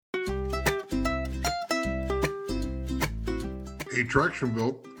Hey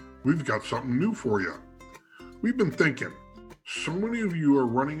Tractionville, we've got something new for you. We've been thinking, so many of you are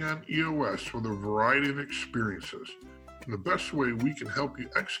running on EOS with a variety of experiences, and the best way we can help you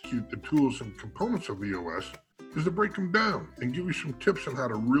execute the tools and components of EOS is to break them down and give you some tips on how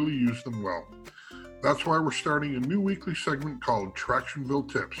to really use them well. That's why we're starting a new weekly segment called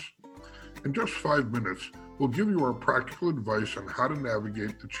Tractionville Tips. In just 5 minutes, we'll give you our practical advice on how to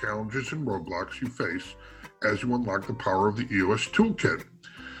navigate the challenges and roadblocks you face as you unlock the power of the EOS Toolkit.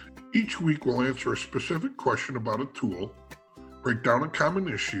 Each week we'll answer a specific question about a tool, break down a common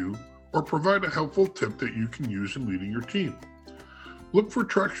issue, or provide a helpful tip that you can use in leading your team. Look for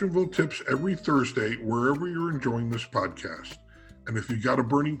Tractionville Tips every Thursday wherever you're enjoying this podcast. And if you got a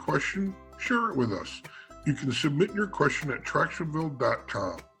burning question, share it with us. You can submit your question at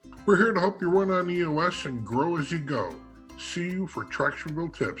tractionville.com. We're here to help you run on EOS and grow as you go. See you for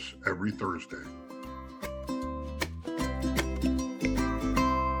Tractionville Tips every Thursday.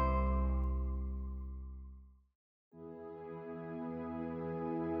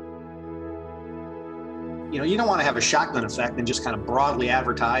 You don't want to have a shotgun effect and just kind of broadly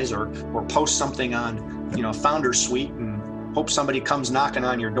advertise or post something on, Founder Suite and hope somebody comes knocking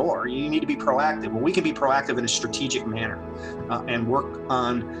on your door. You need to be proactive. Well, we can be proactive in a strategic manner and work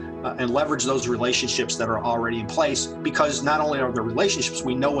on and leverage those relationships that are already in place, because not only are there relationships,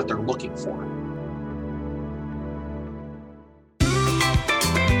 we know what they're looking for.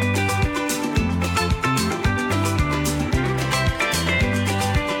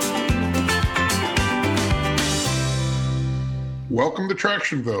 Welcome to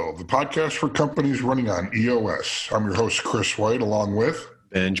Tractionville, the podcast for companies running on EOS. I'm your host, Chris White, along with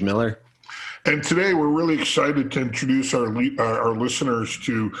Benj Miller. And today we're really excited to introduce our listeners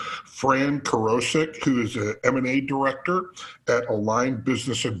to Fran Karosik, who is an M&A director at Aligned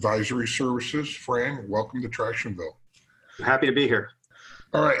Business Advisory Services. Fran, welcome to Tractionville. Happy to be here.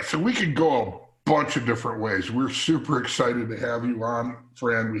 All right, so we could go a bunch of different ways. We're super excited to have you on,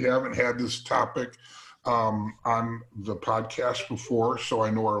 Fran. We haven't had this topic on the podcast before, so I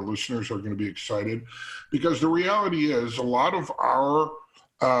know our listeners are going to be excited, because the reality is a lot of our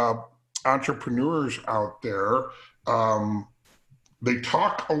entrepreneurs out there, they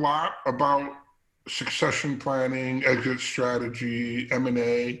talk a lot about succession planning, exit strategy,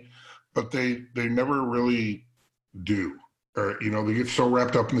 M&A, but they never really do. Or, they get so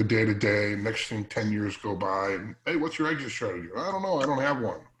wrapped up in the day-to-day, and next thing 10 years go by, and hey, what's your exit strategy? I don't know, I don't have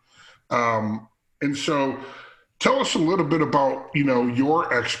one. And so tell us a little bit about,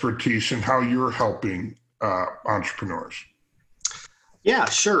 your expertise and how you're helping entrepreneurs. Yeah,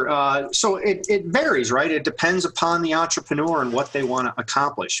 sure. So it varies, right? It depends upon the entrepreneur and what they want to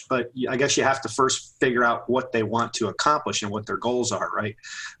accomplish. But I guess you have to first figure out what they want to accomplish and what their goals are, right?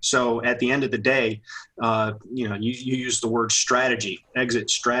 So at the end of the day, you use the word strategy, exit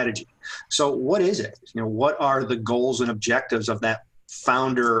strategy. So what is it? What are the goals and objectives of that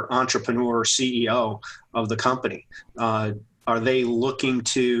founder, entrepreneur, CEO of the company? Are they looking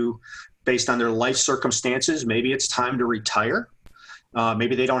to, based on their life circumstances, maybe it's time to retire?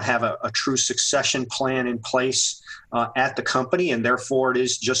 Maybe they don't have a true succession plan in place at the company, and therefore it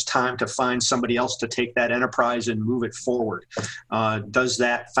is just time to find somebody else to take that enterprise and move it forward. Does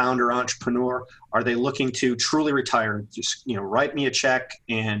that founder, entrepreneur, are they looking to truly retire? Just, write me a check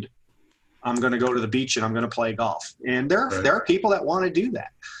and I'm going to go to the beach and I'm going to play golf. And there are people that want to do that.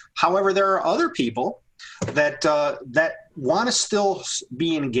 However, there are other people that want to still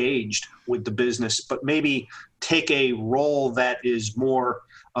be engaged with the business, but maybe take a role that is more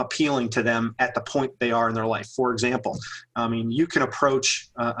appealing to them at the point they are in their life. For example, you can approach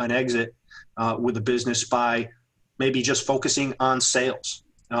an exit with a business by maybe just focusing on sales.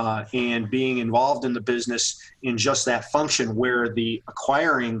 And being involved in the business in just that function, where the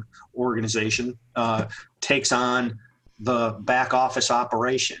acquiring organization takes on the back office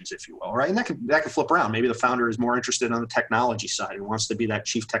operations, if you will, right? And that can flip around. Maybe the founder is more interested on the technology side and wants to be that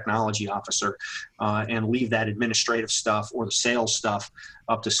chief technology officer and leave that administrative stuff or the sales stuff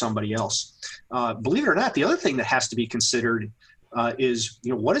up to somebody else. Believe it or not, the other thing that has to be considered is,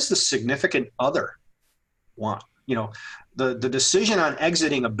 what does the significant other want? The decision on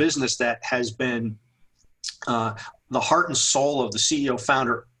exiting a business that has been the heart and soul of the CEO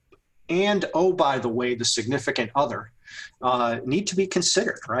founder, and by the way, the significant other, need to be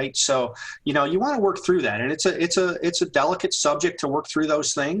considered, right? So, you want to work through that, and it's a delicate subject to work through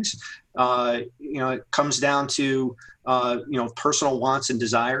those things. It comes down to personal wants and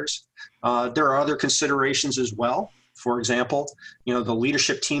desires. There are other considerations as well. For example, the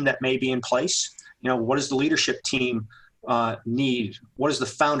leadership team that may be in place. What does the leadership team need? What does the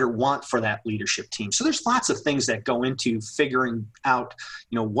founder want for that leadership team? So there's lots of things that go into figuring out,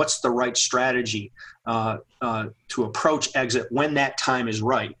 what's the right strategy to approach exit when that time is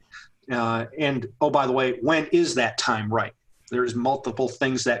right. And oh, by the way, when is that time right? There's multiple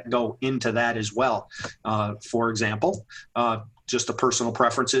things that go into that as well. For example, just the personal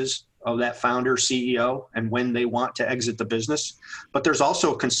preferences of that founder, CEO, and when they want to exit the business. But there's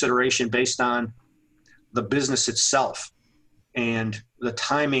also a consideration based on the business itself and the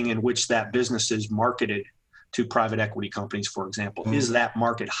timing in which that business is marketed to private equity companies, for example. Is that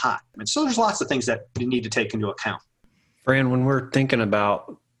market hot? And so there's lots of things that you need to take into account. Fran, when we're thinking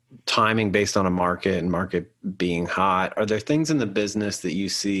about timing based on a market and market being hot, are there things in the business that you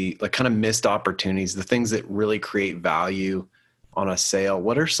see, like kind of missed opportunities, the things that really create value on a sale?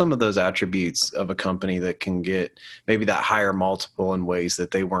 What are some of those attributes of a company that can get maybe that higher multiple in ways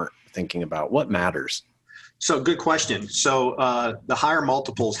that they weren't thinking about? What matters? So good question. So the higher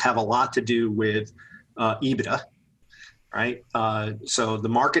multiples have a lot to do with EBITDA, right? So the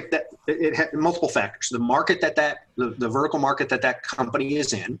market that it had multiple factors. The market the vertical market that company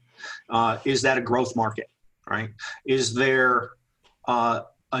is in, is that a growth market, right? Is there a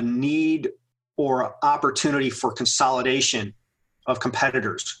need or opportunity for consolidation of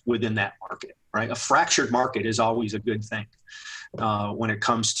competitors within that market, right? A fractured market is always a good thing when it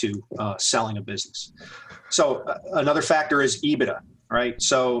comes to selling a business. So another factor is EBITDA, right?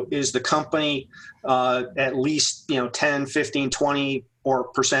 So is the company at least 10, 15, 20%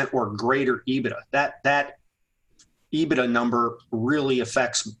 or greater EBITDA? That EBITDA number really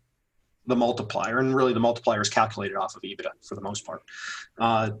affects the multiplier, and really the multiplier is calculated off of EBITDA for the most part.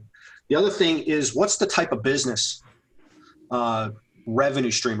 The other thing is, what's the type of business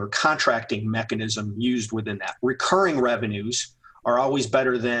revenue stream or contracting mechanism used within that? Recurring revenues are always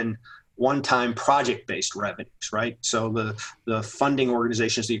better than one-time project-based revenues, right? So the funding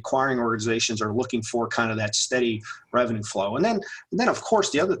organizations, the acquiring organizations are looking for kind of that steady revenue flow. And then of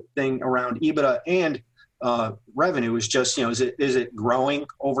course, the other thing around EBITDA and revenue is just, is it growing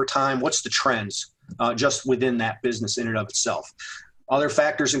over time? What's the trends just within that business in and of itself? Other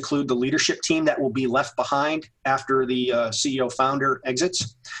factors include the leadership team that will be left behind after the CEO founder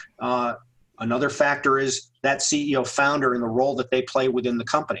exits. Another factor is that CEO founder and the role that they play within the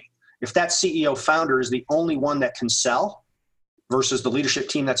company. If that CEO founder is the only one that can sell versus the leadership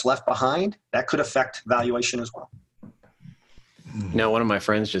team that's left behind, that could affect valuation as well. One of my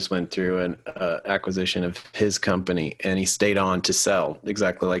friends just went through an acquisition of his company, and he stayed on to sell,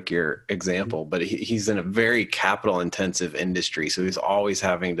 exactly like your example. But he's in a very capital-intensive industry, so he's always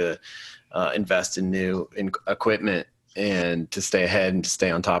having to invest in new equipment and to stay ahead and to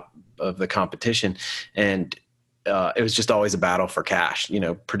stay on top of the competition. And it was just always a battle for cash,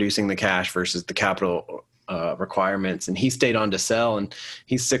 producing the cash versus the capital requirements. And he stayed on to sell, and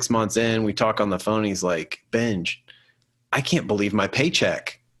he's 6 months in. We talk on the phone. He's like, Benj, I can't believe my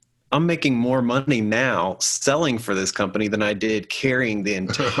paycheck. I'm making more money now selling for this company than I did carrying the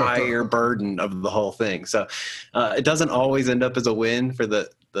entire burden of the whole thing. So it doesn't always end up as a win for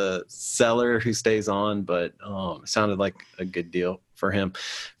the seller who stays on, but it sounded like a good deal for him.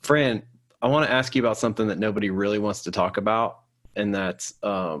 Fran, I want to ask you about something that nobody really wants to talk about, and that's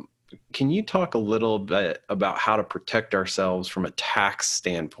can you talk a little bit about how to protect ourselves from a tax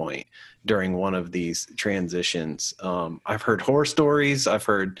standpoint during one of these transitions? I've heard horror stories. I've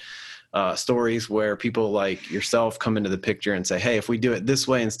heard stories where people like yourself come into the picture and say, hey, if we do it this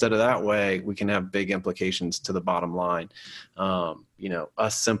way instead of that way, we can have big implications to the bottom line.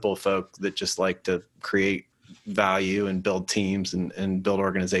 Us simple folk that just like to create value and build teams and build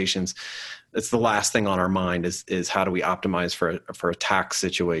organizations, it's the last thing on our mind is how do we optimize for a tax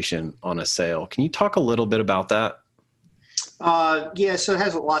situation on a sale. Can you talk a little bit about that? Yeah, so it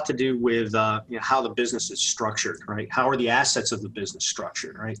has a lot to do with how the business is structured, right? How are the assets of the business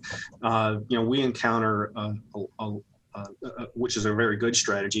structured, right? We encounter, which is a very good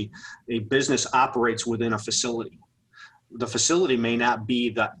strategy, a business operates within a facility. The facility may not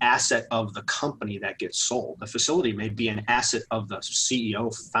be the asset of the company that gets sold. The facility may be an asset of the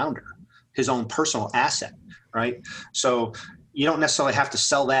CEO founder, his own personal asset, right? So you don't necessarily have to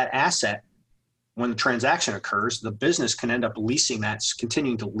sell that asset when the transaction occurs. The business can end up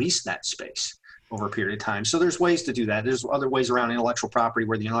continuing to lease that space over a period of time. So there's ways to do that. There's other ways around intellectual property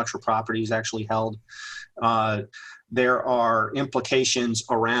where the intellectual property is actually held. There are implications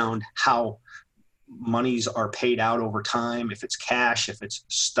around how monies are paid out over time, if it's cash, if it's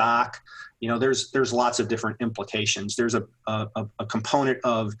stock. There's lots of different implications. There's a component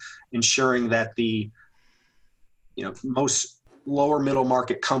of ensuring that the most lower middle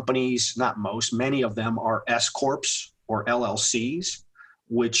market companies, not most, many of them are S corps, or LLCs,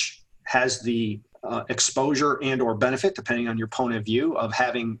 which has the exposure and or benefit, depending on your point of view, of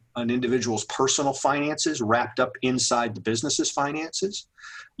having an individual's personal finances wrapped up inside the business's finances.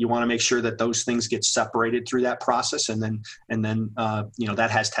 You want to make sure that those things get separated through that process, and then that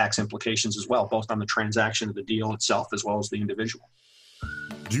has tax implications as well, both on the transaction of the deal itself as well as the individual.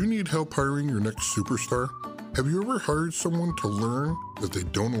 Do you need help hiring your next superstar? Have you ever hired someone to learn that they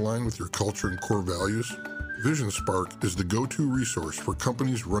don't align with your culture and core values? VisionSpark is the go-to resource for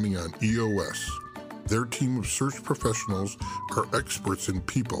companies running on EOS. Their team of search professionals are experts in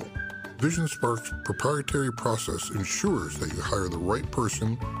people. VisionSpark's proprietary process ensures that you hire the right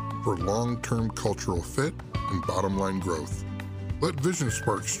person for long-term cultural fit and bottom-line growth. Let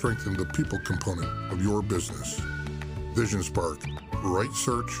VisionSpark strengthen the people component of your business. VisionSpark, right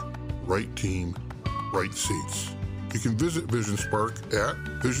search, right team, right seats. You can visit VisionSpark at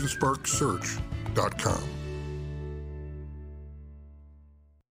visionsparksearch.com.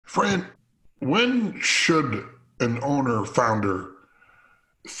 Fran, when should an owner founder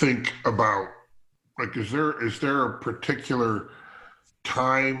think about, like, is there a particular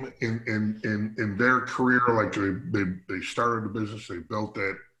time in their career, like they started a business, they built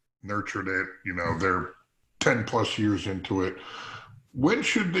it, nurtured it, they're 10 plus years into it. When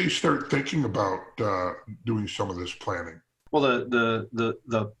should they start thinking about doing some of this planning? Well,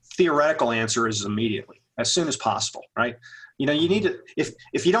 the theoretical answer is immediately, as soon as possible, right? You need to,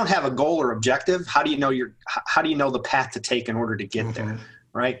 if you don't have a goal or objective, how do you know the path to take in order to get there,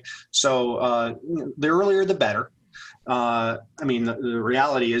 right? So the earlier the better. The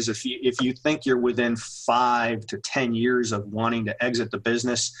reality is, if you think you're within 5 to 10 years of wanting to exit the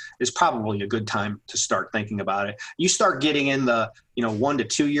business, is probably a good time to start thinking about it. You start getting in the 1 to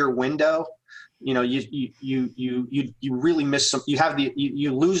 2 year window, you really miss some.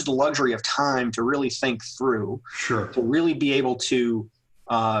 You lose the luxury of time to really think through, to really be able to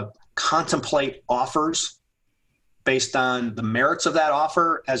contemplate offers based on the merits of that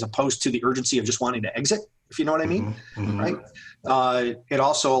offer, as opposed to the urgency of just wanting to exit, if you know what I mean, right? It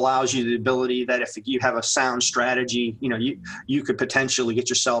also allows you the ability that if you have a sound strategy, you could potentially get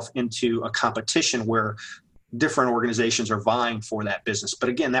yourself into a competition where different organizations are vying for that business. But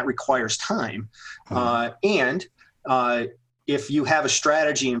again, that requires time. And if you have a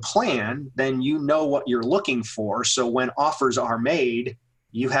strategy and plan, then you know what you're looking for. So when offers are made,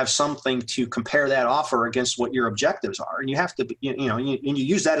 you have something to compare that offer against what your objectives are. And you have to, and you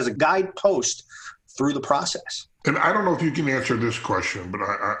use that as a guidepost through the process. And I don't know if you can answer this question, but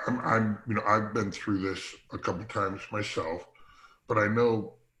I've been through this a couple of times myself, but I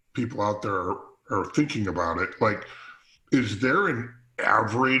know people out there are thinking about it. Like, is there an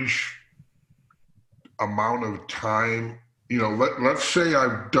average amount of time? Let's say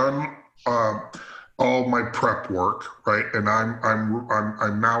I've done all my prep work, right, and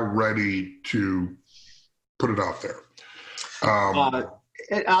I'm now ready to put it out there.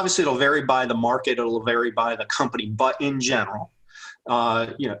 Obviously, it'll vary by the market. It'll vary by the company, but in general,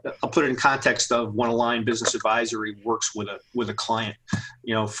 I'll put it in context of when Align Business Advisory works with a client.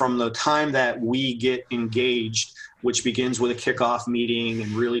 From the time that we get engaged, which begins with a kickoff meeting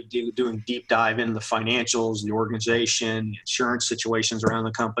and really doing deep dive into the financials, the organization, insurance situations around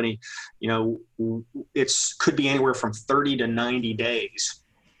the company, could be anywhere from 30 to 90 days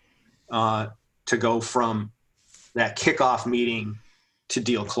to go from that kickoff meeting to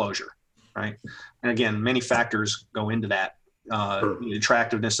deal closure, right? And again, many factors go into that. The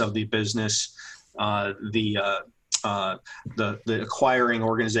attractiveness of the business, the acquiring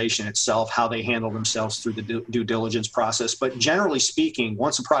organization itself, how they handle themselves through the due diligence process. But generally speaking,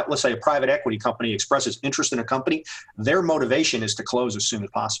 once let's say a private equity company expresses interest in a company, their motivation is to close as soon as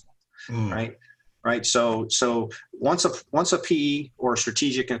possible, right? Right. So once a PE or a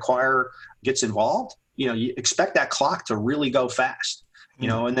strategic acquirer gets involved, you expect that clock to really go fast,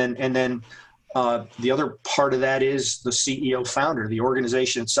 and then. The other part of that is the CEO founder, the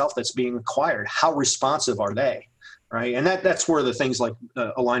organization itself that's being acquired. How responsive are they, right? And that's where the things like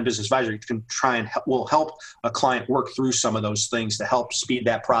Align Business Advisory can try and will help a client work through some of those things to help speed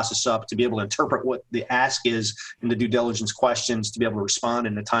that process up, to be able to interpret what the ask is in the due diligence questions, to be able to respond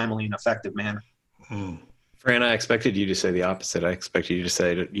in a timely and effective manner. Fran, I expected you to say the opposite. I expected you to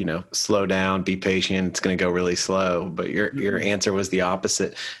say, slow down, be patient. It's going to go really slow. But your answer was the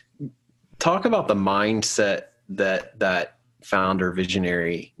opposite. Talk about the mindset that founder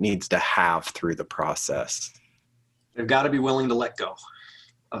visionary needs to have through the process. They've got to be willing to let go.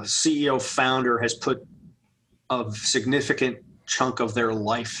 A CEO founder has put a significant chunk of their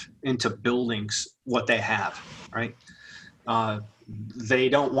life into building what they have, right? They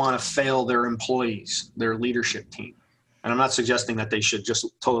don't want to fail their employees, their leadership team. And I'm not suggesting that they should just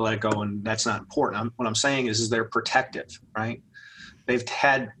totally let it go and that's not important. What I'm saying is they're protective, right? They've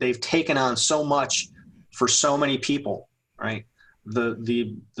taken on so much for so many people, right?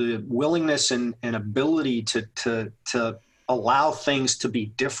 The willingness and ability to allow things to be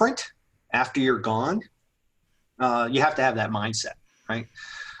different after you're gone, you have to have that mindset, right?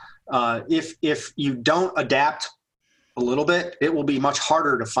 If you don't adapt a little bit, it will be much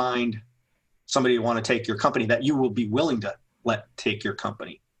harder to find somebody to want to take your company that you will be willing to let take your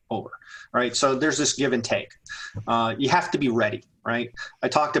company over, right? So there's this give and take. You have to be ready, right? I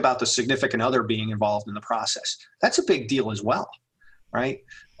talked about the significant other being involved in the process. That's a big deal as well, right?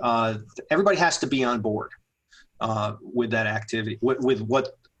 Everybody has to be on board with that activity, with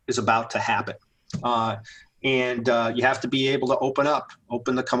what is about to happen. And you have to be able to open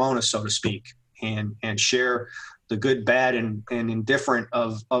the kimono, so to speak, and share the good, bad, and indifferent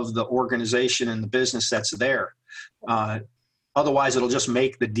of the organization and the business that's there. Otherwise, it'll just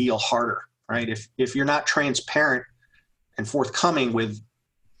make the deal harder, right? If you're not transparent and forthcoming with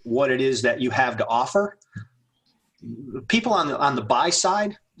what it is that you have to offer, people on the buy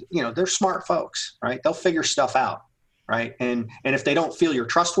side, they're smart folks, right? They'll figure stuff out, right? And if they don't feel you're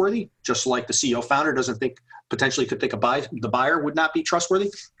trustworthy, just like the CEO founder potentially could think the buyer would not be trustworthy,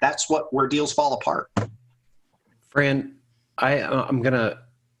 that's where deals fall apart. Fran, I'm going to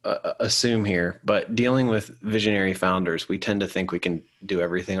assume here, but dealing with visionary founders, we tend to think we can do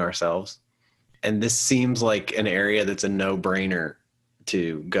everything ourselves. And this seems like an area that's a no-brainer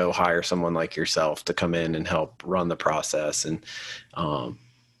to go hire someone like yourself to come in and help run the process. And,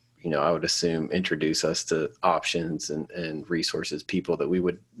 I would assume introduce us to options and resources, people that we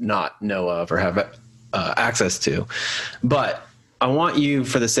would not know of or have access to. But I want you,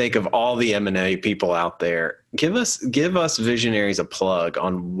 for the sake of all the M&A people out there, give us visionaries a plug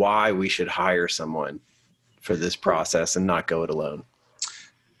on why we should hire someone for this process and not go it alone.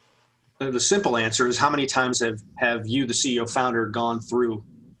 The simple answer is, how many times have you, the CEO founder, gone through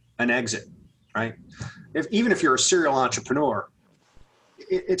an exit, right? Even if you're a serial entrepreneur,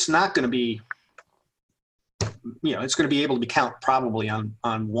 it's not going to be, it's going to be able to be counted probably on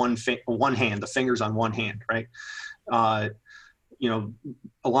one hand, the fingers on one hand, right?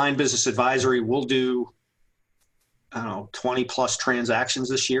 Aligned Business Advisory will do, 20 plus transactions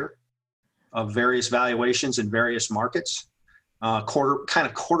this year of various valuations in various markets,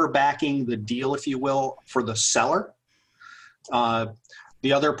 quarterbacking the deal, if you will, for the seller.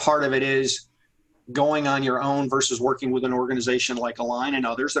 The other part of it is going on your own versus working with an organization like Align and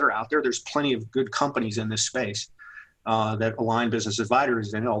others that are out there. There's plenty of good companies in this space that Align Business Advisory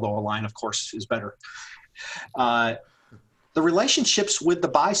is in, although Align, of course, is better. The relationships with the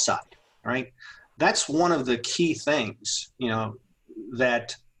buy side, right? That's one of the key things,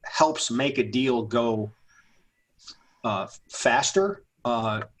 that helps make a deal go faster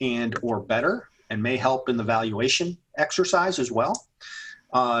and or better, and may help in the valuation exercise as well.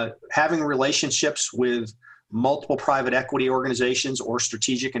 Having relationships with multiple private equity organizations or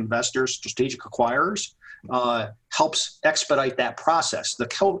strategic investors, strategic acquirers, helps expedite that process. The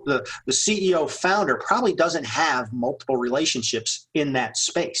CEO founder probably doesn't have multiple relationships in that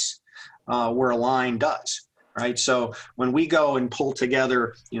space where Align does, right? So when we go and pull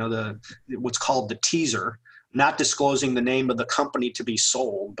together, what's called the teaser, not disclosing the name of the company to be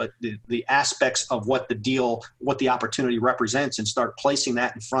sold, but the aspects of what the opportunity represents, and start placing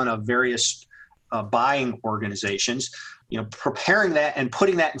that in front of various buying organizations, preparing that and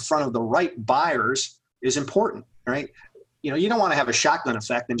putting that in front of the right buyers is important, right? You don't want to have a shotgun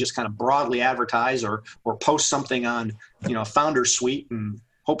effect and just kind of broadly advertise or post something on, Founder Suite and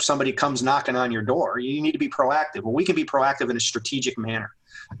hope somebody comes knocking on your door. You need to be proactive. Well, we can be proactive in a strategic manner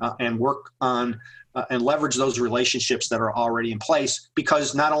and work on and leverage those relationships that are already in place,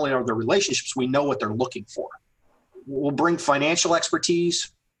 because not only are there relationships, we know what they're looking for. We'll bring financial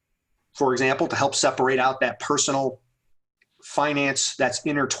expertise, for example, to help separate out that personal finance that's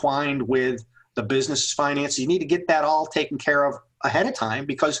intertwined with the business finance. You need to get that all taken care of ahead of time,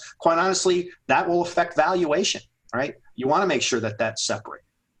 because quite honestly, that will affect valuation, right? You want to make sure that that's separate.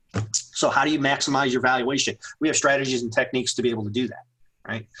 So how do you maximize your valuation? We have strategies and techniques to be able to do that,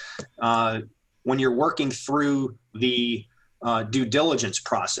 right? When you're working through the due diligence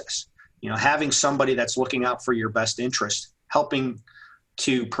process, having somebody that's looking out for your best interest, helping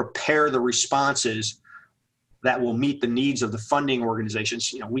to prepare the responses that will meet the needs of the funding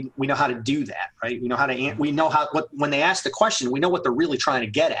organizations. We know how to do that, right? We know when they ask the question, we know what they're really trying to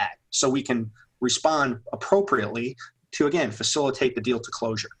get at, so we can respond appropriately to, again, facilitate the deal to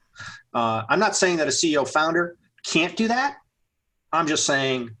closure. I'm not saying that a CEO founder can't do that. I'm just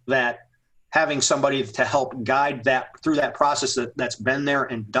saying that having somebody to help guide that through that process that's been there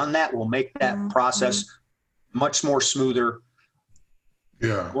and done that will make that process much more smoother.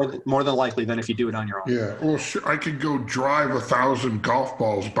 Yeah. More than likely than if you do it on your own. Yeah. Well, sure, I could go drive 1,000 golf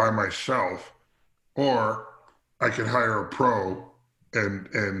balls by myself, or I could hire a pro and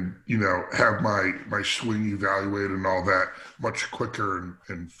have my swing evaluated and all that much quicker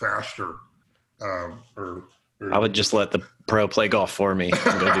and faster. I would just let the pro play golf for me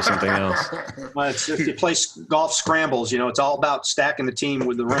and go do something else. Well, if you play golf scrambles, it's all about stacking the team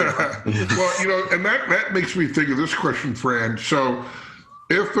with the ring. Well, and that makes me think of this question, Fran. So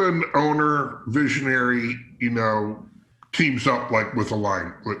if an owner visionary, teams up like with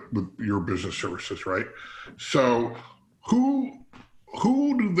Align, with your business services, right? So who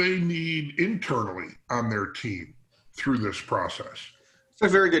do they need internally on their team through this process? It's a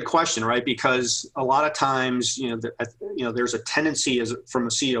very good question, right? Because a lot of times, there's a tendency from a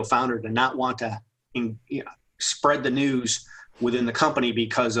CEO founder to not want to spread the news within the company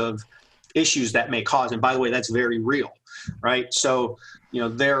because of issues that may cause. And by the way, that's very real, right? So,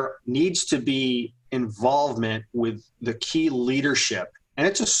 there needs to be involvement with the key leadership. And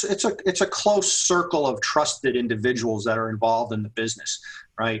it's a close circle of trusted individuals that are involved in the business,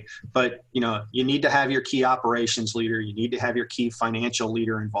 right? But you need to have your key operations leader, you need to have your key financial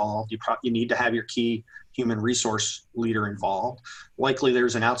leader involved, you need to have your key human resource leader involved. Likely,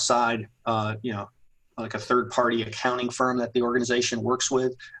 there's an outside, like a third-party accounting firm that the organization works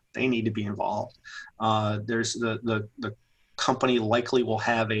with. They need to be involved. There's the company likely will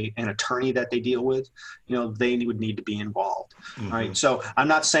have an attorney that they deal with. They would need to be involved, right? So I'm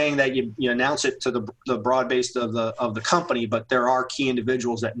not saying that you announce it to the broad base of the company, but there are key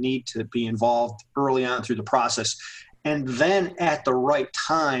individuals that need to be involved early on through the process. And then at the right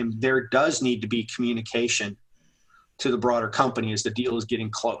time, there does need to be communication to the broader company as the deal is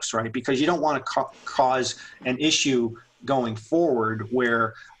getting close, right? Because you don't want to cause an issue going forward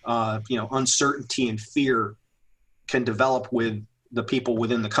where, uncertainty and fear can develop with the people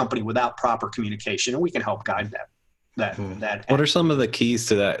within the company without proper communication, and we can help guide that. What are some of the keys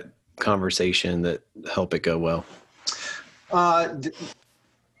to that conversation that help it go well?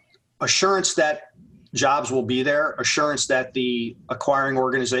 Assurance that jobs will be there, assurance that the acquiring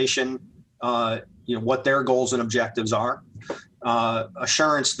organization, what their goals and objectives are,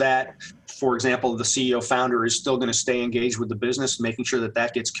 assurance that, for example, the CEO founder is still going to stay engaged with the business, making sure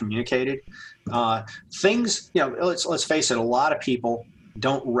that gets communicated. Let's face it, a lot of people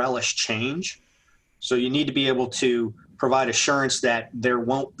don't relish change. So you need to be able to provide assurance that there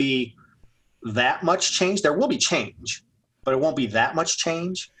won't be that much change. There will be change, but it won't be that much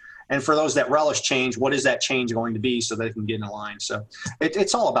change. And for those that relish change, what is that change going to be so they can get in line? So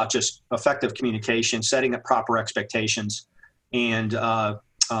it's all about just effective communication, setting up proper expectations, and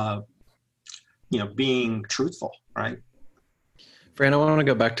being truthful, right? Fran, I want to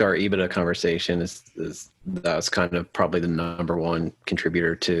go back to our EBITDA conversation. That's kind of probably the number one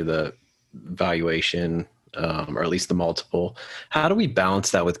contributor to the valuation, or at least the multiple. How do we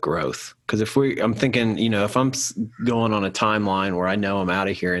balance that with growth? Because I'm thinking, if I'm going on a timeline where I know I'm out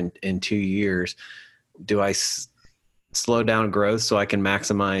of here in 2 years, do I slow down growth so I can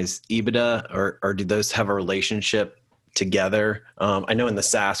maximize EBITDA, or do those have a relationship together? I know in the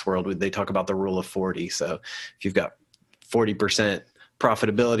SaaS world, they talk about the rule of 40. So if you've got 40%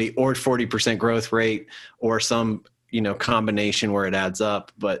 profitability or 40% growth rate or some, combination where it adds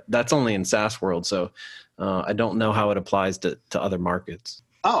up, but that's only in SaaS world. So I don't know how it applies to other markets.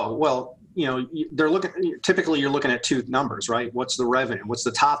 Oh, well, typically you're looking at two numbers, right? What's the revenue? What's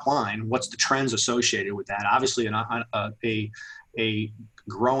the top line? What's the trends associated with that? Obviously a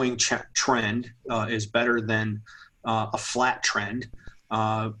growing trend is better than a flat trend.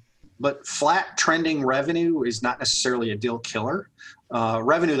 But flat trending revenue is not necessarily a deal killer.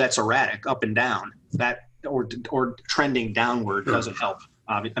 Revenue that's erratic, up and down, or trending downward doesn't help.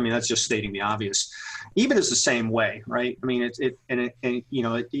 That's just stating the obvious. EBIT is the same way, right? You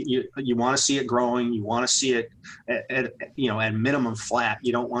want to see it growing. You want to see it at minimum flat.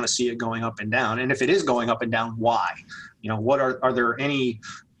 You don't want to see it going up and down. And if it is going up and down, why? What are there any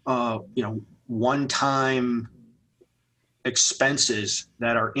one-time expenses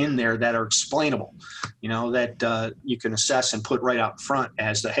that are in there that are explainable, that you can assess and put right out front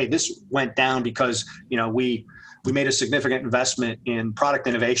as hey, this went down because we made a significant investment in product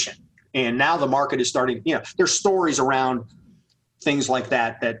innovation, and now the market is starting. There's stories around things like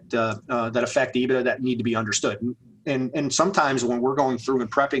that affect EBITDA that need to be understood. And sometimes when we're going through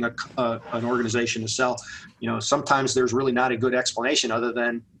and prepping an organization to sell, sometimes there's really not a good explanation other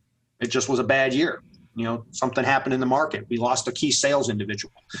than it just was a bad year. something happened in the market. We lost a key sales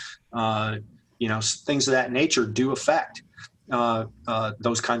individual. Things of that nature do affect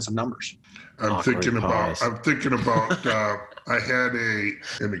those kinds of numbers. I'm thinking about I had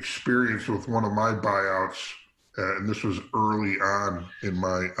an experience with one of my buyouts, and this was early on in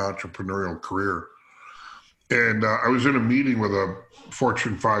my entrepreneurial career. And I was in a meeting with a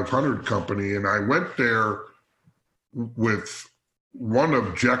Fortune 500 company, and I went there with one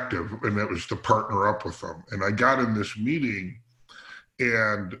objective, and that was to partner up with them. And I got in this meeting,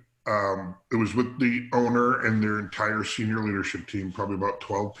 and it was with the owner and their entire senior leadership team, probably about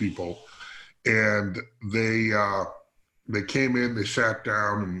 12 people. And they came in, they sat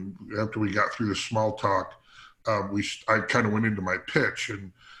down, and after we got through the small talk, I kind of went into my pitch,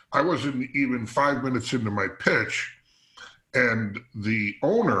 and I wasn't even 5 minutes into my pitch, and the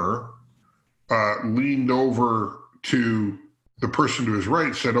owner leaned over to the person to his right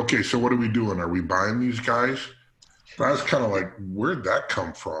and said, "Okay, so what are we doing? Are we buying these guys?" And I was kind of like, where'd that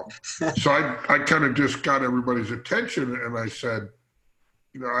come from? So I kind of just got everybody's attention, and I said,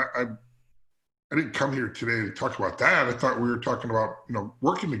 I didn't come here today to talk about that. I thought we were talking about,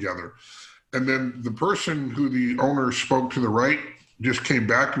 working together. And then the person who the owner spoke to the right just came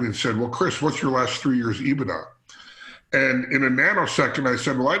back to me and said, "Well, Chris, what's your last 3 years EBITDA?" And in a nanosecond, I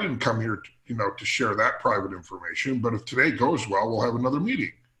said, "Well, I didn't come here, to share that private information, but if today goes well, we'll have another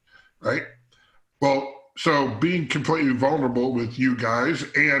meeting," right? Well, so being completely vulnerable with you guys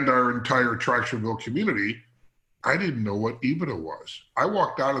and our entire Tractionville community, I didn't know what EBITDA was. I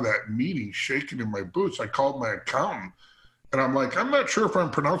walked out of that meeting shaking in my boots. I called my accountant, and I'm like, "I'm not sure if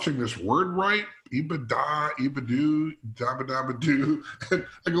I'm pronouncing this word right. EBITDA, Ibadu, Dabadabadu." And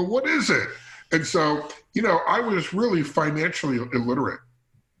I go, "What is it?" And so, I was really financially illiterate,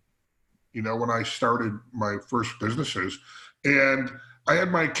 when I started my first businesses. And I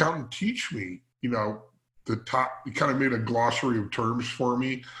had my accountant teach me, the top, he kind of made a glossary of terms for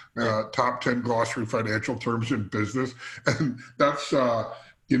me, top 10 glossary financial terms in business. And that's,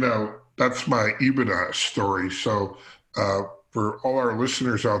 that's my EBITDA story. So for all our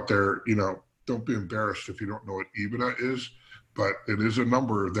listeners out there, don't be embarrassed if you don't know what EBITDA is, but it is a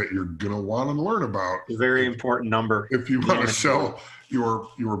number that you're going to want to learn about. A very important number. If you want to sell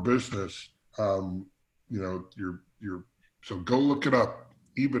your business, so go look it up.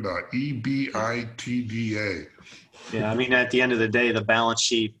 EBITDA, EBITDA. Yeah, I mean, at the end of the day, the balance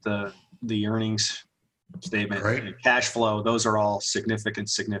sheet, the earnings statement, right, cash flow, those are all significant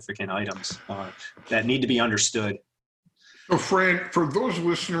items that need to be understood. So, Fran, for those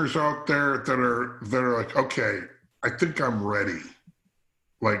listeners out there that are like, "Okay, I think I'm ready.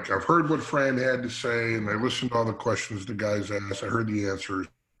 Like, I've heard what Fran had to say, and I listened to all the questions the guys asked. I heard the answers."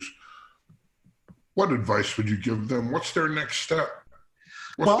 What advice would you give them? What's their next step?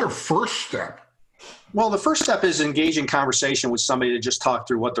 What's their first step? Well, the first step is engaging conversation with somebody to just talk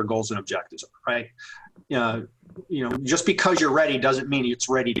through what their goals and objectives are, right? Just because you're ready doesn't mean you're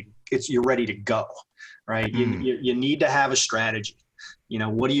ready to go, right? You need to have a strategy.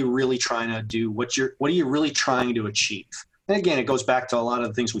 What are you really trying to do? What are you really trying to achieve? And again, it goes back to a lot of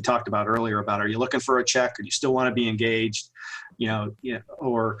the things we talked about earlier about, are you looking for a check, or do you still want to be engaged?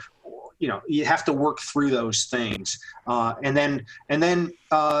 Or you have to work through those things. And then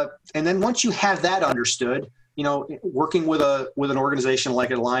once you have that understood, working with an organization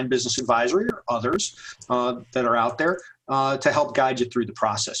like Aligned Business Advisory or others that are out there to help guide you through the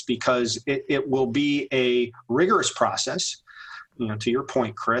process, because it will be a rigorous process. To your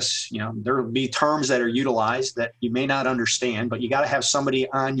point, Chris, there will be terms that are utilized that you may not understand, but you got to have somebody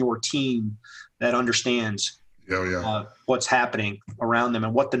on your team that understands what's happening around them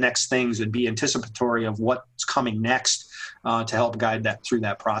and what the next things, and be anticipatory of what's coming next to help guide that through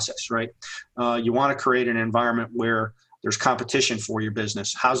that process, right? You want to create an environment where there's competition for your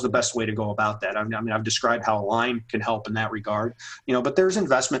business. How's the best way to go about that? I mean, I've described how Align can help in that regard, but there's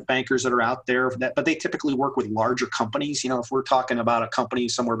investment bankers that are out there but they typically work with larger companies. If we're talking about a company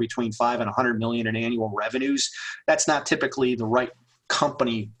somewhere between 5 and 100 million in annual revenues, that's not typically the right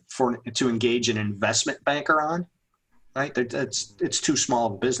company to engage an investment banker on, right? It's too small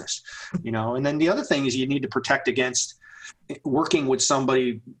of a business, And then the other thing is you need to protect against working with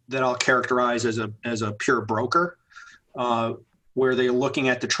somebody that I'll characterize as a pure broker, where they're looking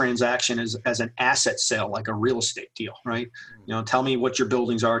at the transaction as an asset sale, like a real estate deal, right? Tell me what your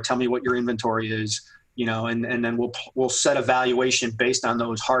buildings are, tell me what your inventory is, and then we'll set a valuation based on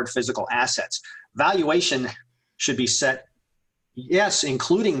those hard physical assets. Valuation should be set, yes,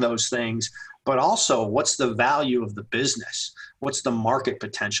 including those things, but also what's the value of the business? What's the market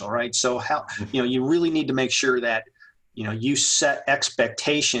potential, right? So how, you really need to make sure that, you set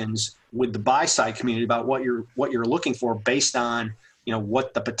expectations with the buy side community about what you're looking for based on, you know,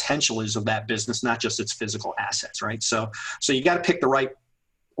 what the potential is of that business, not just its physical assets, right? So you got to pick the right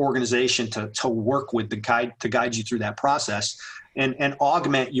organization to work with to guide you through that process, and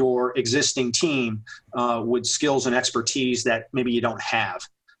augment your existing team with skills and expertise that maybe you don't have,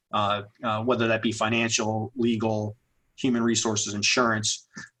 whether that be financial, legal, human resources, insurance,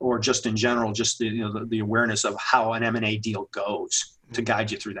 or just in general, just the awareness of how an M&A deal goes to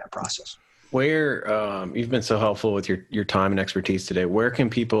guide you through that process. Where you've been so helpful with your time and expertise today, where can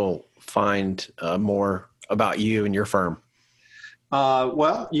people find more about you and your firm?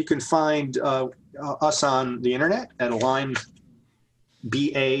 Well, you can find us on the internet at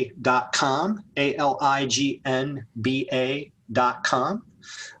alignba.com, ALIGNBA.com.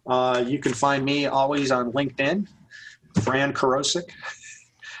 You can find me always on LinkedIn, Fran Karosik.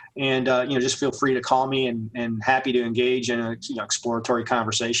 And, just feel free to call me and happy to engage in an exploratory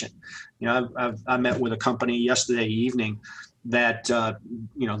conversation. I met with a company yesterday evening that,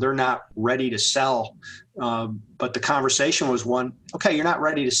 they're not ready to sell. But the conversation was one, okay, you're not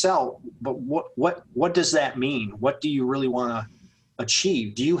ready to sell, but what does that mean? What do you really want to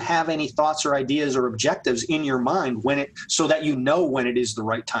achieve? Do you have any thoughts or ideas or objectives in your mind so that you know when it is the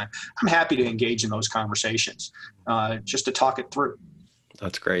right time? I'm happy to engage in those conversations, just to talk it through.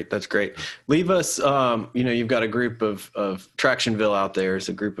 That's great. That's great. Leave us, you've got a group of Tractionville out there. It's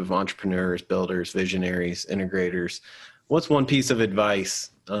a group of entrepreneurs, builders, visionaries, integrators. What's one piece of advice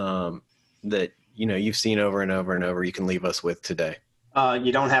that, you've seen over and over and over you can leave us with today?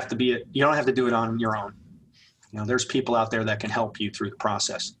 You don't have to do it on your own. There's people out there that can help you through the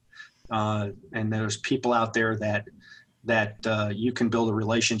process. And there's people out there that you can build a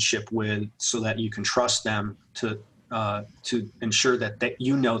relationship with so that you can trust them to ensure that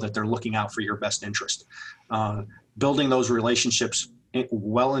that they're looking out for your best interest. Building those relationships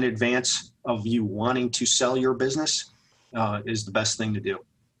well in advance of you wanting to sell your business is the best thing to do.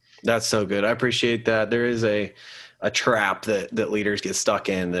 That's so good. I appreciate that. There is a trap that leaders get stuck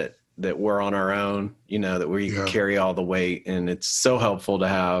in that we're on our own, that we carry all the weight. And it's so helpful to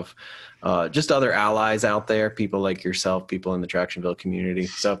have just other allies out there, people like yourself, people in the Tractionville community.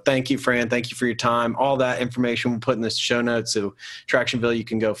 So thank you, Fran. Thank you for your time. All that information we'll put in the show notes. So Tractionville, you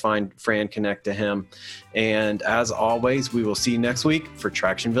can go find Fran, connect to him. And as always, we will see you next week for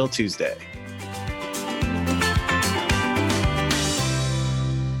Tractionville Tuesday.